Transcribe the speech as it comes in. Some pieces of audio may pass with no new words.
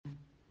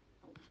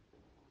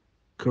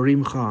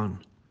Karim Khan,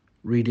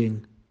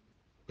 reading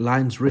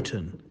Lines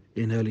Written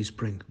in Early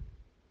Spring.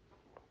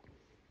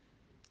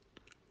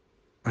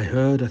 I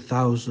heard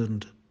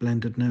 1,000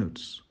 blended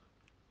notes,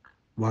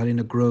 while in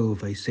a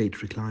grove I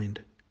sate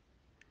reclined,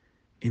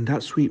 in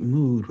that sweet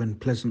mood when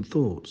pleasant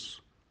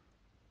thoughts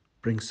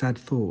bring sad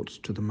thoughts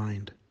to the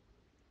mind.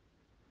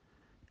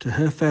 To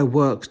her fair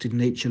works did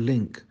nature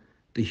link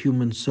the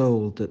human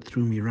soul that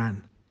through me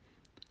ran,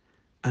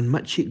 and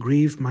much it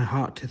grieved my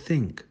heart to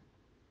think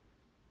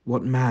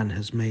what man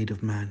has made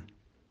of man.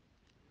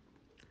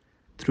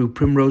 Through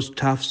primrose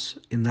tufts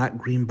in that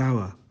green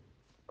bower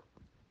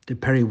the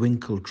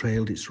periwinkle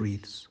trailed its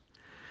wreaths,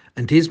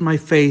 and 'tis my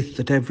faith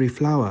that every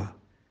flower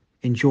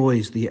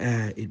enjoys the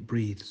air it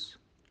breathes.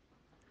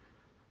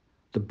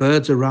 The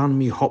birds around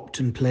me hopped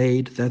and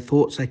played, their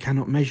thoughts I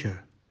cannot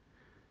measure,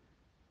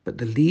 but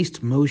the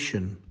least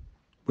motion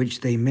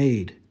which they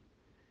made,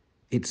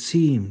 it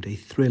seemed a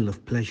thrill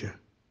of pleasure.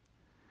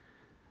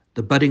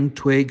 The budding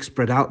twigs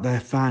spread out their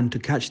fan to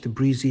catch the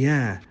breezy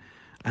air,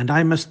 and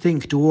I must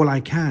think, do all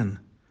I can,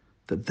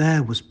 that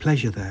there was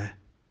pleasure there.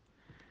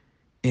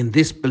 In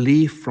this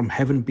belief from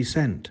heaven be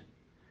sent,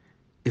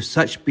 if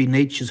such be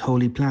nature's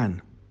holy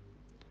plan,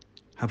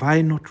 have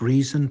I not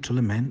reason to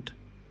lament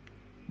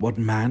what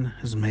man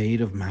has made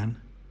of man?